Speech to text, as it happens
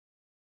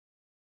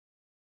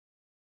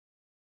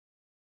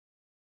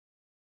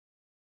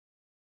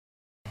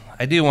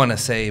I do want to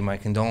say my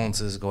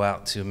condolences go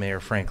out to Mayor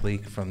Frank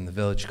Leake from the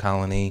Village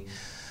Colony.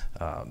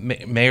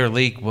 Mayor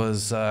Leake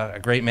was a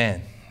great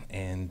man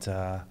and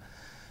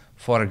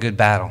fought a good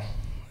battle,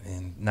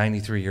 and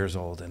 93 years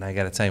old. And I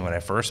got to tell you, when I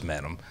first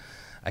met him,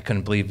 I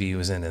couldn't believe he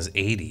was in his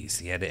 80s.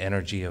 He had the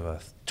energy of a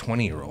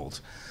 20-year-old.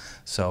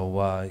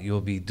 So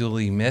you'll be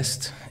duly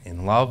missed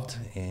and loved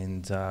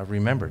and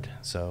remembered.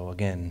 So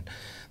again,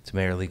 to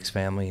Mayor Leake's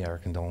family, our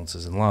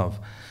condolences and love.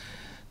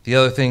 The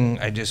other thing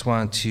I just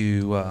want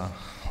to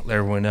let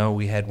everyone know,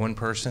 we had one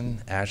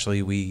person,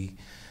 actually we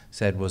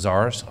said was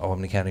ours,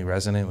 Albany County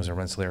resident, was a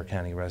Rensselaer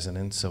County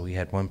resident. So we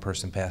had one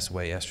person pass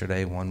away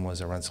yesterday. One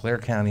was a Rensselaer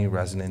County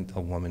resident, a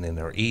woman in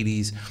her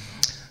 80s.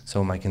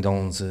 So my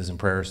condolences and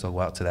prayers go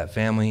out to that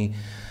family.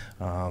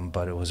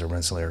 But it was a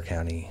Rensselaer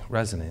County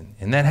resident.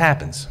 And that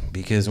happens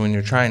because when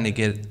you're trying to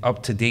get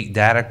up-to-date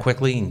data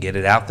quickly and get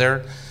it out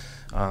there,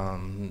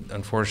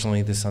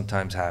 unfortunately this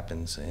sometimes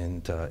happens,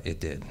 and it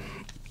did.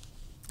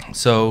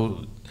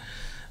 So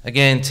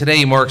again,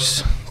 today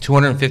marks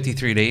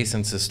 253 days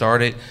since it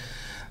started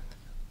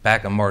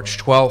back on March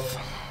 12th,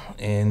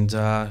 and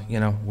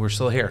you know, we're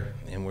still here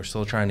and we're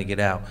still trying to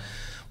get out.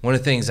 One of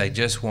the things I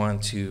just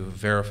want to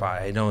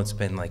verify, I know it's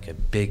been like a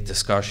big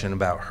discussion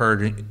about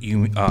herd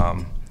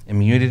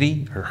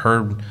immunity or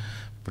herd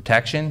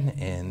protection,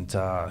 and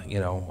you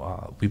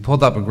know, we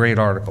pulled up a great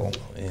article,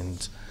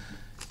 and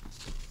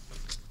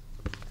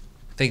I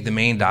think the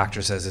main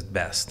doctor says it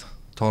best: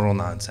 total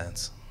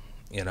nonsense.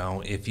 You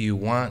know, if you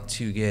want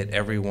to get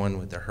everyone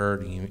with the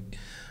herd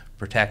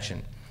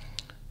protection,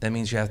 that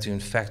means you have to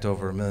infect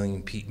over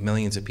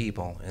millions of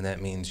people, and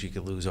that means you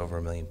could lose over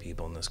 1 million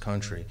people in this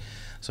country.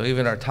 So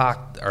even our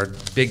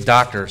big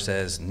doctor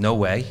says, no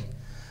way,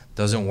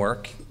 doesn't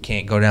work,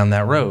 can't go down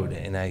that road.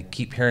 And I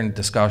keep hearing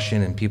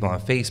discussion, and people on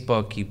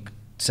Facebook keep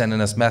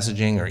sending us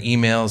messaging or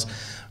emails.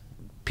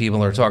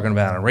 People are talking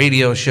about on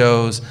radio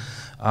shows.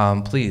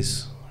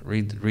 Please,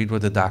 read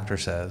what the doctor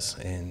says,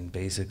 and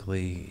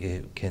basically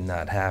it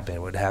cannot happen.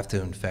 It would have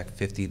to infect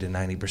 50 to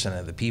 90%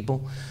 of the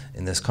people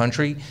in this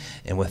country,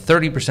 and with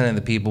 30% of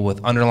the people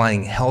with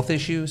underlying health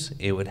issues,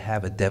 it would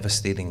have a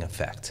devastating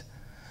effect.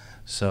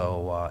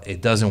 So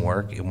it doesn't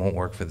work. It won't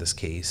work for this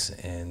case,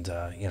 and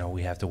you know,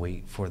 we have to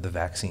wait for the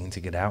vaccine to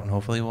get out, and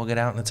hopefully we'll get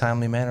out in a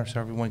timely manner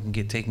so everyone can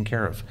get taken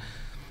care of.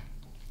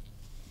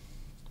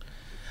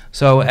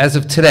 So as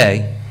of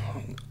today,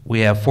 we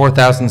have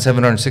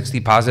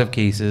 4,760 positive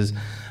cases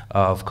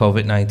of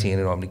COVID-19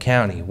 in Albany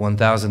County.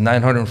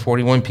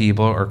 1,941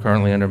 people are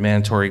currently under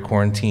mandatory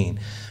quarantine.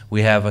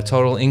 We have a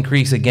total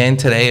increase again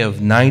today of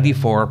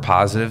 94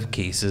 positive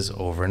cases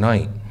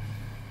overnight.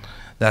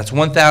 That's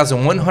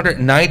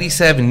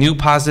 1,197 new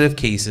positive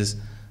cases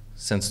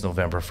since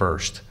November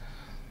 1st.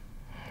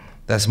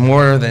 That's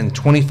more than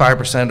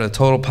 25% of the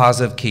total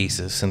positive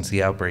cases since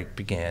the outbreak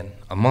began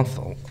a month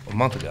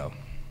ago.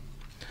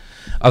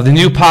 Of the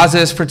new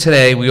positives for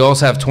today, we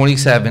also have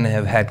 27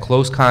 have had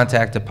close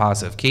contact to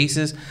positive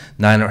cases,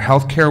 9 are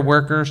healthcare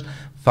workers,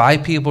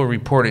 5 people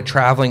reported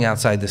traveling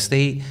outside the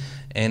state,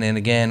 and then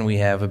again, we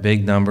have a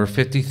big number,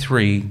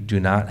 53 do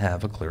not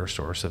have a clear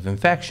source of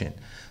infection.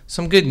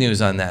 Some good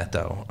news on that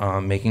though,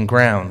 making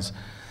grounds.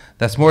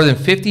 That's more than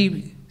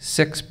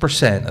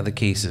 56% of the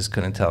cases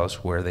couldn't tell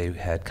us where they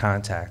had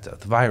contact of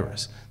the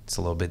virus. It's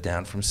a little bit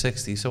down from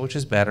 60, so which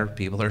is better.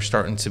 People are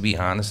starting to be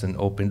honest and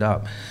opened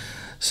up.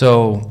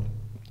 So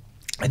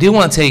I do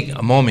want to take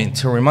a moment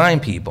to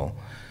remind people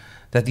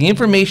that the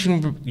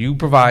information you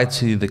provide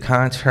to the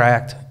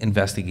contract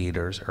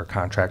investigators or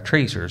contract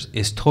tracers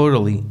is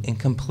totally and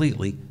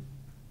completely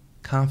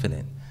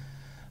confident.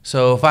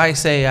 So if I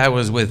say I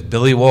was with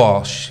Billy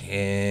Walsh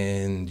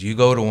and you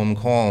go to him,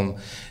 call him,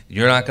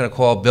 you're not going to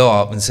call Bill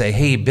up and say,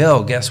 hey,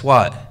 Bill, guess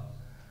what?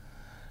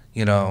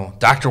 You know,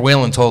 Dr.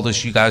 Whalen told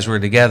us you guys were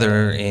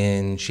together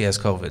and she has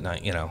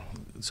COVID-19, you know.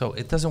 So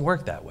it doesn't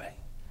work that way.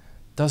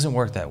 Doesn't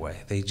work that way.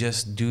 They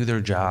just do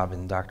their job,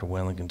 and Dr.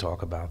 Whalen can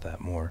talk about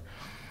that more.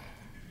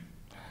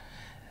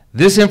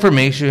 This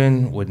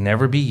information would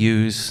never be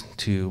used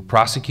to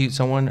prosecute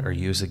someone or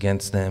use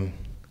against them.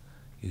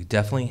 You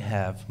definitely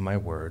have my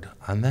word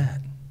on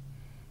that.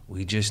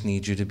 We just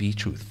need you to be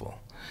truthful.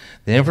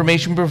 The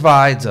information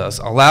provides us,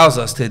 allows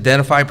us to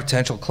identify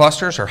potential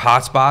clusters or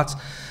hotspots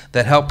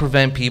that help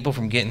prevent people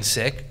from getting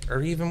sick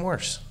or even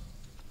worse.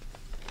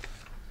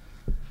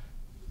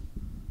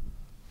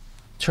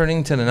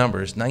 Turning to the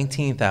numbers,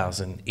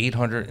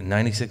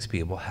 19,896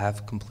 people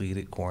have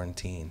completed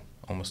quarantine,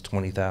 almost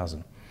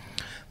 20,000.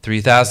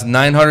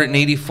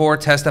 3,984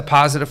 tested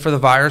positive for the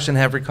virus and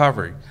have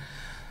recovered.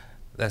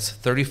 That's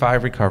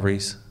 35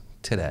 recoveries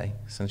today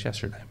since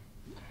yesterday.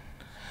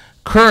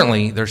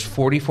 Currently, there's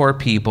 44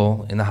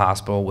 people in the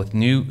hospital with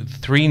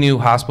 3 new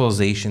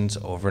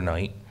hospitalizations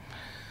overnight,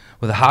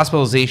 with a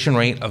hospitalization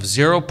rate of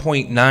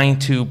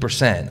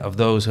 0.92% of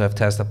those who have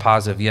tested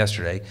positive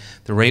yesterday.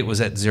 The rate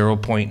was at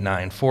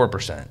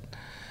 0.94%.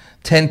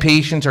 10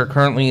 patients are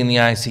currently in the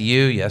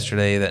ICU.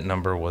 Yesterday, that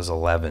number was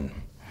 11.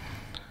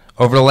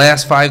 Over the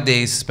last 5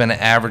 days, it's been an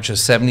average of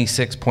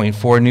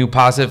 76.4 new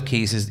positive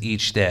cases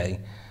each day.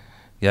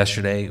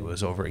 Yesterday, it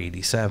was over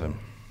 87.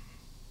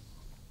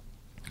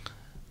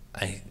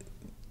 I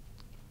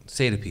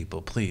say to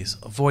people, please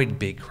avoid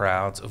big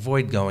crowds,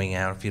 avoid going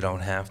out if you don't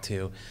have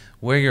to,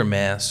 wear your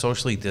mask,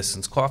 socially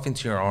distance, cough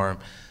into your arm,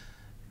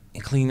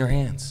 and clean your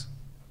hands.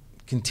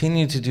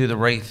 Continue to do the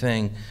right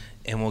thing,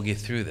 and we'll get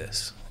through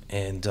this.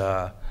 And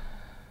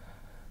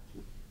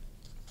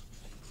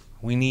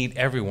we need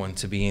everyone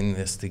to be in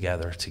this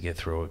together to get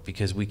through it,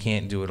 because we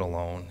can't do it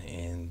alone,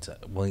 and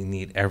we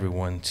need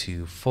everyone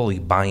to fully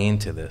buy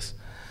into this.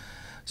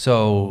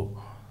 So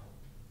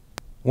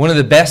one of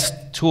the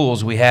best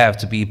tools we have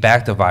to beat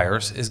back the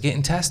virus is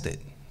getting tested.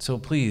 So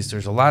please,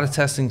 there's a lot of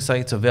testing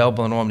sites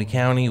available in Albany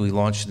County. We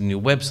launched a new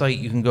website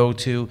you can go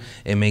to.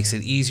 It makes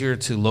it easier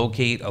to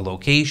locate a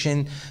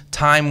location,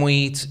 time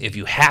waits, if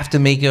you have to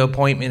make an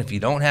appointment, if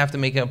you don't have to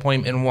make an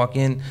appointment and walk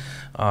in.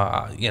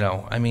 You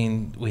know, I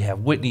mean, we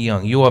have Whitney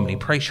Young, UAlbany,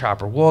 Price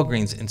Chopper,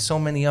 Walgreens, and so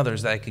many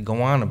others that I could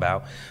go on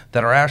about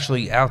that are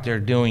actually out there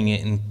doing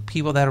it, and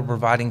people that are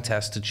providing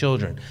tests to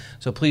children.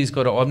 So please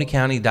go to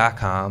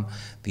albanycounty.com.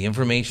 The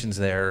information's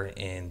there,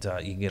 and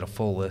you can get a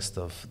full list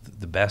of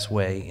the best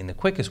way and the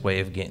quickest way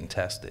of getting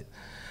tested.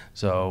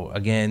 So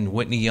again,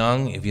 Whitney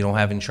Young, if you don't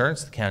have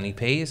insurance, the county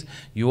pays.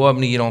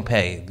 UAlbany, you don't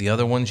pay. The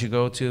other ones you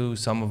go to,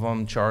 some of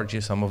them charge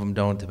you, some of them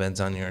don't, depends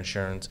on your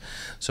insurance.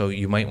 So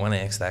you might want to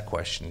ask that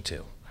question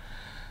too.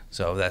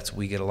 So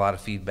we get a lot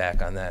of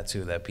feedback on that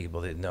too, that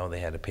people didn't know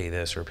they had to pay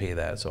this or pay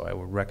that. So I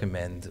would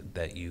recommend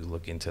that you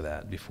look into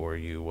that before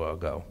you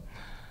go.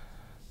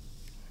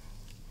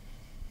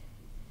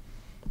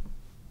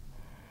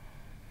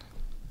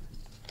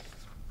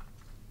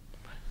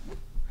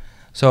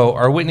 So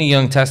our Whitney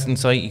Young testing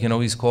site, you can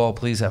always call,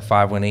 please, at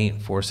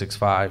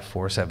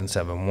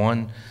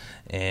 518-465-4771.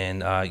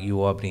 And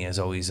UAlbany, as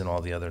always, and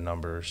all the other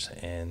numbers.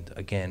 And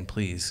again,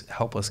 please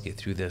help us get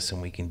through this, and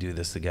we can do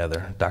this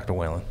together. Dr.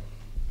 Whalen.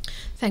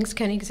 Thanks,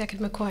 County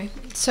Executive McCoy.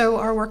 So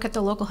our work at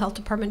the local health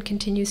department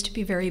continues to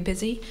be very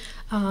busy,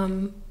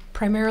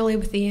 primarily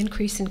with the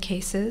increase in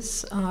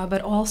cases,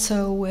 but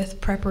also with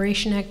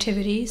preparation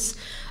activities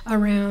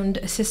around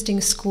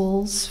assisting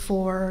schools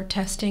for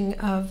testing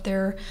of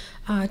their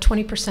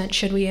 20%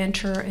 should we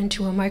enter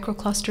into a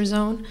microcluster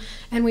zone.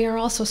 And we are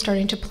also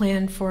starting to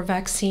plan for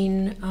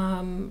vaccine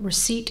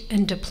receipt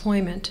and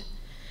deployment.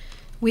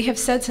 We have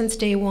said since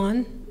day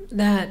one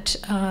that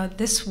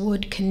this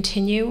would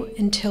continue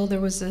until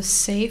there was a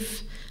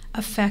safe,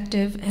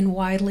 effective, and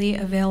widely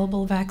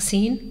available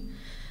vaccine.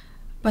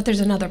 But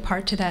there's another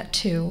part to that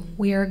too.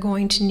 We are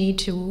going to need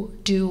to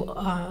do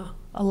a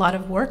lot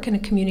of work and a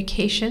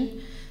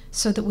communication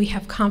so that we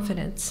have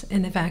confidence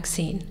in the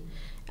vaccine.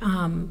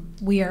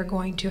 We are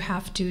going to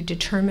have to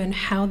determine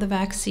how the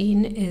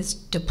vaccine is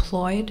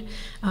deployed.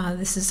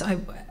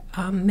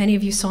 Many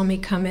of you saw me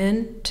come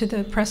in to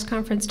the press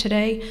conference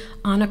today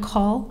on a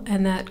call,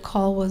 and that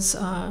call was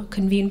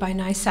convened by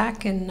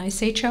NISAC and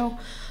NISHO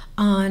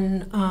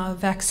on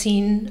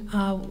vaccine,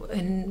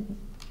 and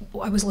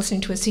I was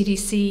listening to a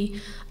CDC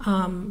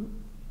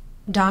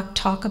doc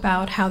talk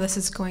about how this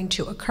is going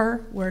to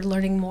occur. We're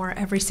learning more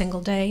every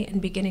single day and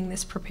beginning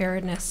this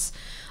preparedness,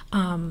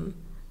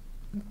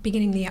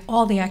 beginning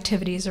all the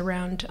activities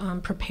around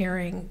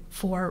preparing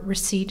for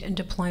receipt and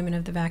deployment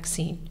of the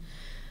vaccine.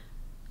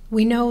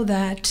 We know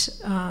that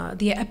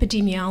the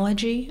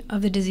epidemiology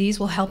of the disease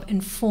will help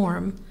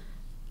inform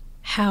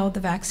how the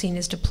vaccine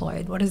is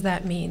deployed. What does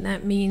that mean?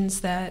 That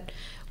means that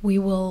we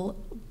will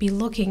be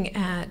looking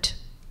at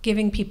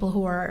giving people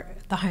who are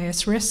the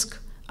highest risk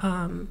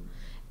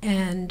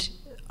and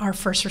our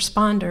first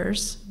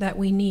responders that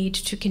we need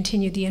to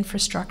continue the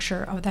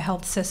infrastructure of the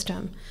health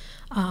system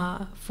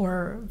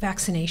for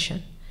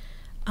vaccination.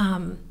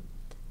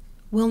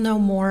 We'll know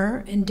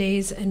more in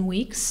days and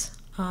weeks.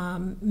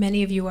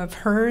 Many of you have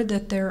heard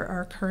that there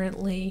are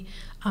currently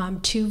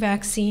 2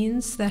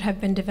 vaccines that have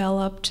been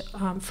developed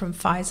from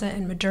Pfizer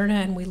and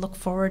Moderna, and we look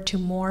forward to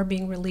more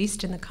being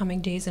released in the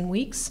coming days and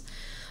weeks.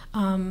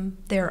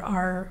 There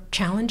are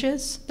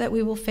challenges that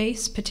we will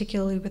face,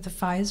 particularly with the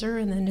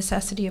Pfizer and the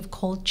necessity of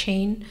cold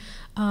chain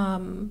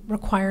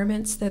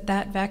requirements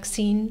that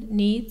vaccine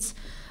needs.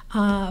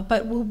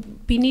 But we'll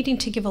be needing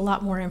to give a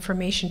lot more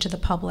information to the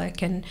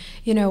public. And,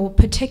 you know,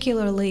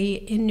 particularly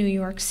in New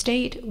York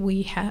State,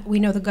 we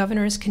know the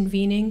governor is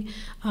convening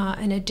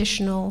an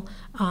additional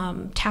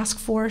task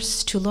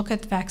force to look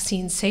at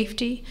vaccine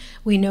safety.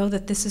 We know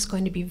that this is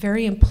going to be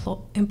very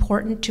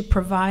important to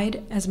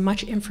provide as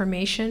much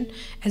information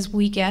as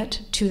we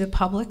get to the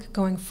public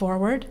going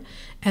forward.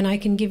 And I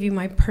can give you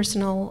my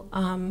personal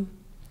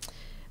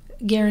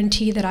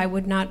guarantee that I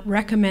would not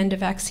recommend a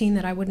vaccine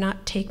that I would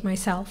not take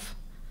myself.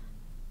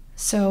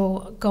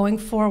 So going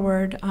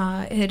forward,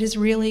 it is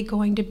really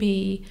going to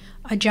be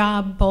a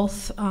job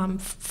both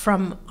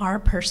from our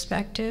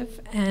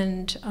perspective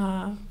and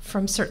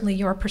from certainly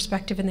your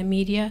perspective in the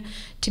media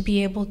to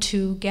be able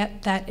to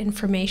get that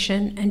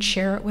information and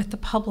share it with the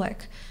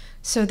public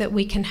so that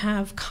we can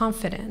have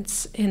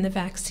confidence in the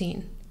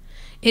vaccine.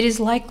 It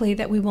is likely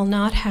that we will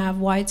not have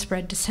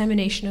widespread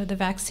dissemination of the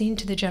vaccine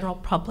to the general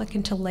public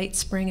until late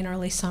spring and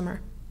early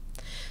summer.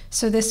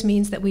 So this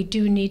means that we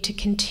do need to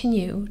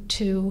continue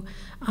to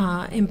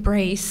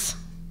embrace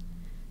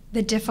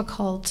the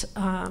difficult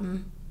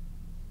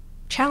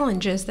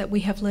challenges that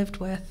we have lived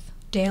with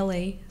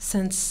daily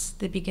since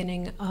the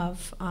beginning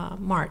of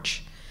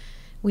March.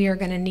 We are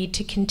going to need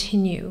to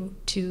continue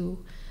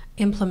to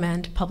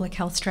implement public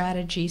health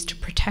strategies to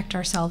protect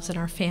ourselves and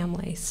our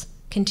families,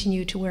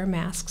 continue to wear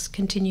masks,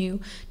 continue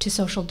to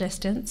social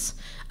distance,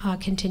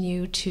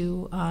 continue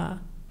to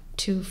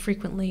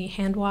frequently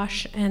hand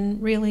wash,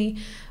 and really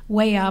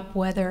weigh up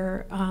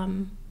whether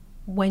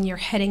when you're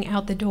heading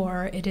out the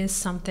door, it is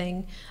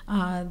something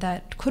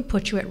that could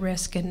put you at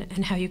risk,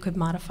 and how you could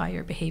modify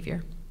your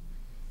behavior.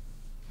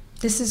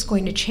 This is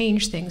going to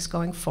change things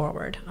going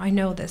forward. I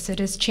know this. It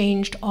has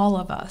changed all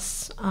of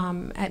us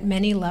at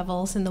many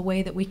levels in the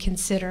way that we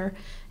consider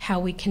how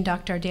we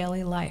conduct our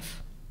daily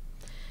life.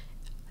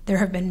 There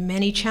have been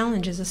many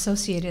challenges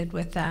associated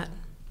with that.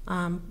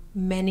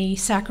 Many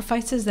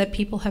sacrifices that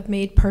people have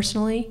made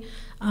personally,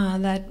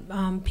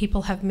 that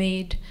people have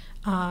made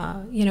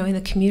in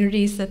the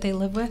communities that they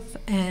live with.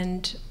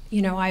 And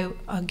I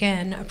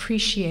again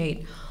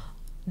appreciate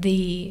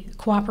the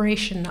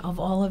cooperation of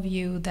all of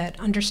you that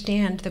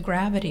understand the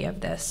gravity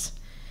of this.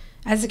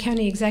 As the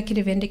county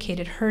executive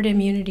indicated, herd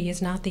immunity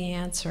is not the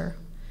answer.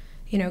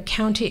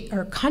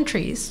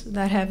 Countries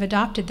that have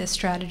adopted this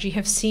strategy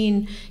have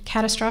seen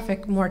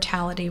catastrophic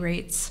mortality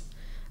rates,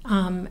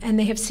 and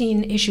they have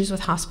seen issues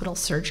with hospital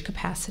surge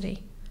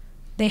capacity.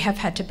 They have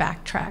had to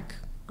backtrack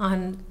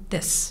on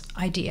this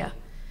idea.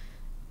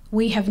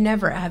 We have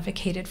never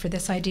advocated for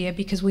this idea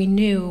because we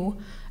knew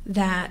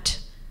that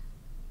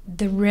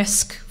the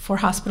risk for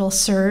hospital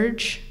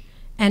surge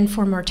and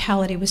for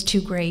mortality was too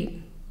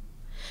great.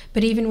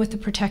 But even with the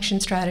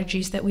protection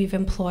strategies that we've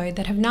employed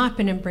that have not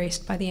been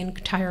embraced by the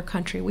entire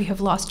country, we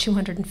have lost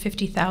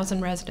 250,000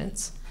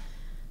 residents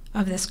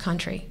of this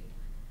country.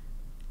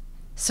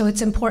 So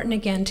it's important,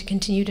 again, to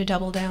continue to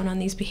double down on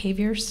these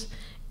behaviors.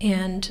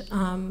 And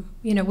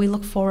we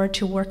look forward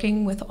to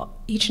working with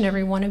each and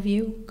every one of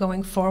you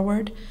going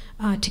forward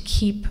to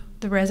keep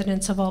the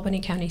residents of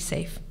Albany County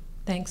safe.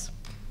 Thanks.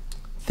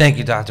 Thank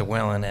you, Dr.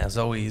 Whalen, as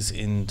always.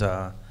 And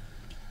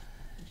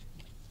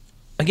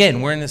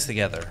again, we're in this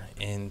together.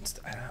 And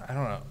I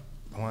don't know,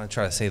 I want to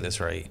try to say this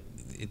right.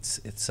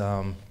 It's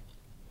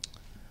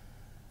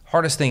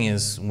hardest thing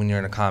is when you're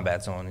in a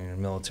combat zone in the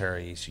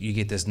military, you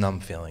get this numb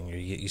feeling.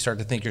 You start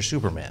to think you're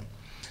Superman.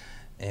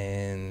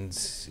 And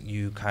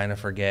you kind of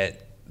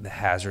forget the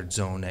hazard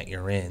zone that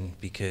you're in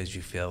because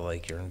you feel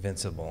like you're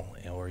invincible,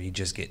 or you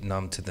just get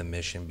numb to the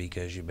mission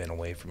because you've been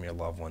away from your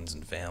loved ones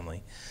and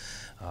family.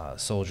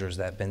 Soldiers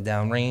that have been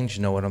downrange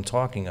know what I'm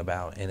talking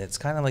about, and it's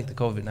kind of like the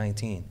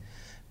COVID-19.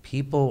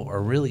 People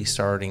are really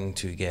starting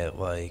to get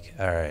like,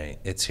 all right,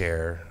 it's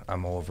here,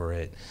 I'm over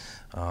it,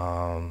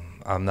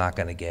 I'm not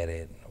going to get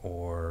it,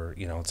 or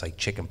it's like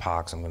chicken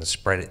pox, I'm going to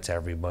spread it to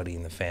everybody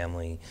in the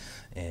family,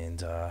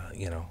 and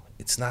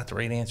it's not the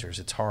right answers.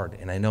 It's hard,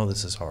 and I know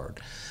this is hard,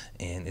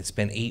 and it's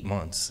been 8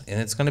 months, and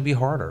it's going to be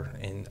harder,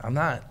 and I'm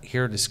not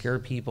here to scare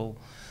people.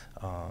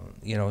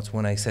 It's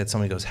when I said,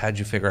 somebody goes, how'd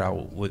you figure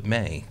out what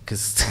May?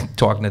 Because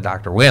talking to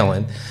Dr.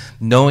 Whalen,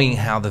 knowing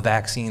how the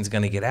vaccine's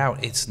going to get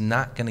out, it's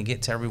not going to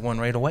get to everyone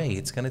right away.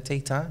 It's going to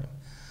take time.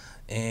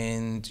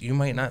 And you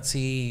might not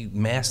see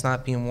masks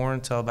not being worn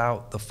until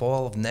about the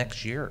fall of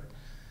next year.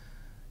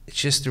 It's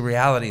just the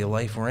reality of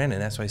life we're in,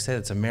 and that's why I said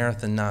it's a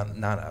marathon,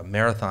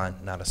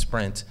 not a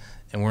sprint,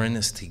 and we're in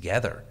this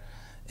together.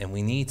 And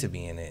we need to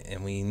be in it,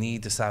 and we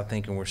need to stop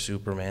thinking we're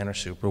Superman or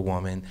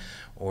Superwoman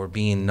or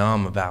being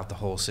numb about the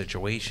whole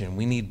situation.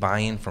 We need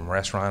buy-in from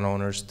restaurant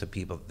owners to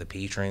people, the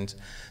patrons,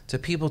 to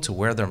people to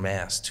wear their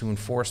masks, to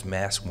enforce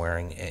mask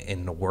wearing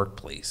in the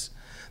workplace.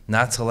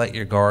 Not to let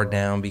your guard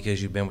down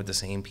because you've been with the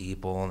same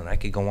people, and I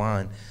could go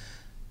on.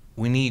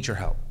 We need your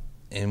help,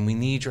 and we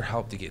need your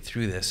help to get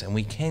through this, and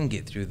we can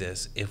get through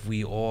this if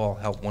we all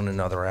help one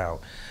another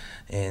out.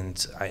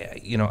 And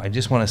I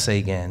just want to say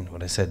again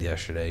what I said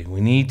yesterday. We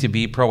need to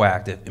be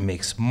proactive and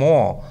make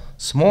small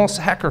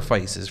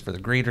sacrifices for the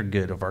greater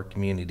good of our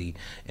community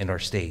and our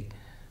state,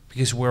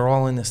 because we're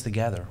all in this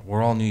together.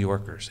 We're all New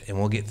Yorkers, and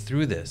we'll get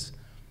through this.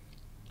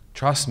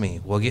 Trust me,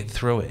 we'll get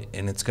through it,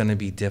 and it's going to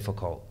be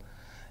difficult.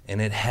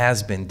 And it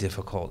has been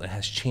difficult. It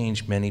has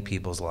changed many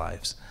people's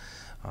lives.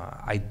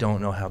 I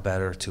don't know how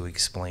better to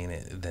explain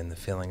it than the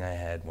feeling I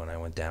had when I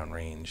went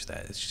downrange.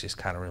 That it just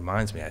kind of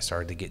reminds me, I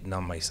started to get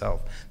numb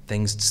myself.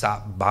 Things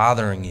stop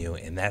bothering you,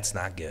 and that's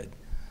not good.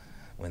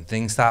 When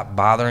things stop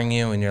bothering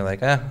you and you're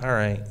like, all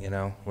right,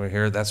 we're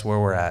here, that's where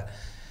we're at.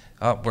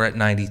 Oh, we're at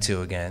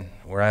 92 again.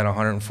 We're at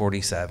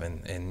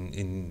 147,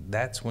 and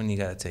that's when you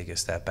got to take a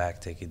step back,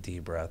 take a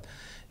deep breath,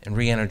 and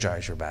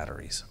re-energize your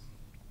batteries.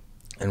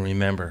 And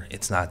remember,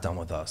 it's not done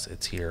with us,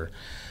 it's here.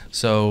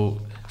 So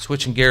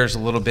switching gears a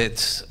little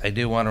bit, I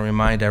do want to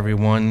remind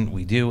everyone,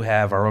 we do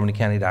have our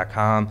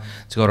albanycounty.com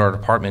to go to our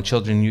department,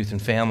 Children, Youth,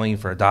 and Family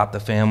for Adopt a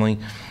Family.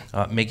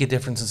 Make a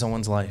difference in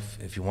someone's life.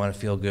 If you want to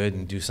feel good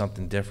and do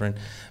something different,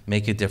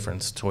 make a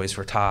difference. Toys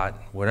for Tot,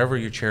 whatever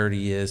your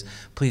charity is,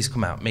 please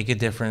come out. Make a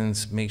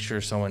difference. Make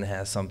sure someone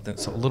has something,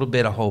 so a little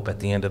bit of hope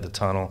at the end of the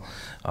tunnel.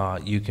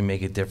 You can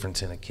make a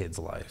difference in a kid's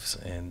life.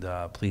 And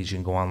please, you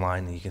can go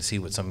online and you can see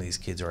what some of these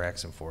kids are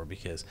asking for,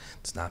 because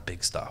it's not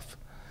big stuff.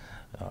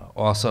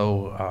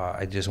 Also,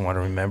 I just want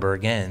to remember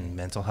again,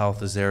 mental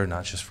health is there,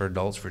 not just for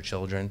adults, for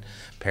children.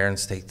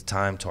 Parents, take the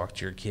time, talk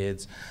to your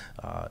kids.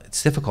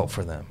 It's difficult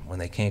for them when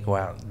they can't go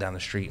out down the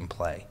street and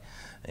play,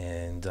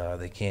 and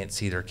they can't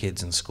see their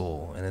kids in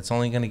school. And it's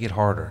only going to get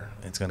harder.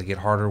 It's going to get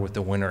harder with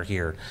the winter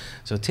here.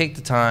 So take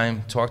the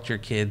time, talk to your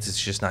kids. It's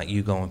just not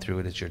you going through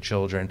it, it's your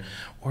children,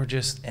 or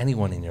just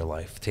anyone in your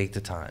life. Take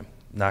the time.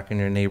 Knock on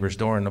your neighbor's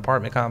door in an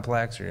apartment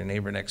complex, or your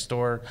neighbor next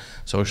door,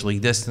 socially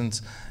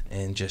distance,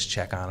 and just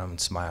check on them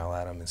and smile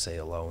at them and say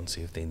hello and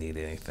see if they need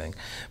anything.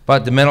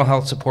 But the mental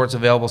health support's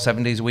available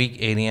 7 days a week,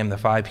 8 a.m. to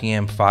 5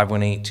 p.m.,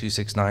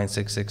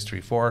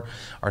 518-269-6634.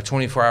 Our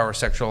 24-hour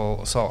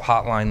sexual assault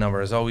hotline number,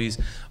 as always,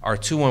 our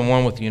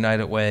 211 with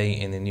United Way,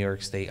 and the New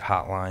York State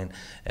hotline,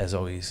 as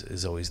always,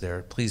 is always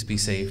there. Please be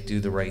safe, do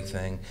the right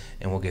thing,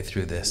 and we'll get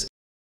through this.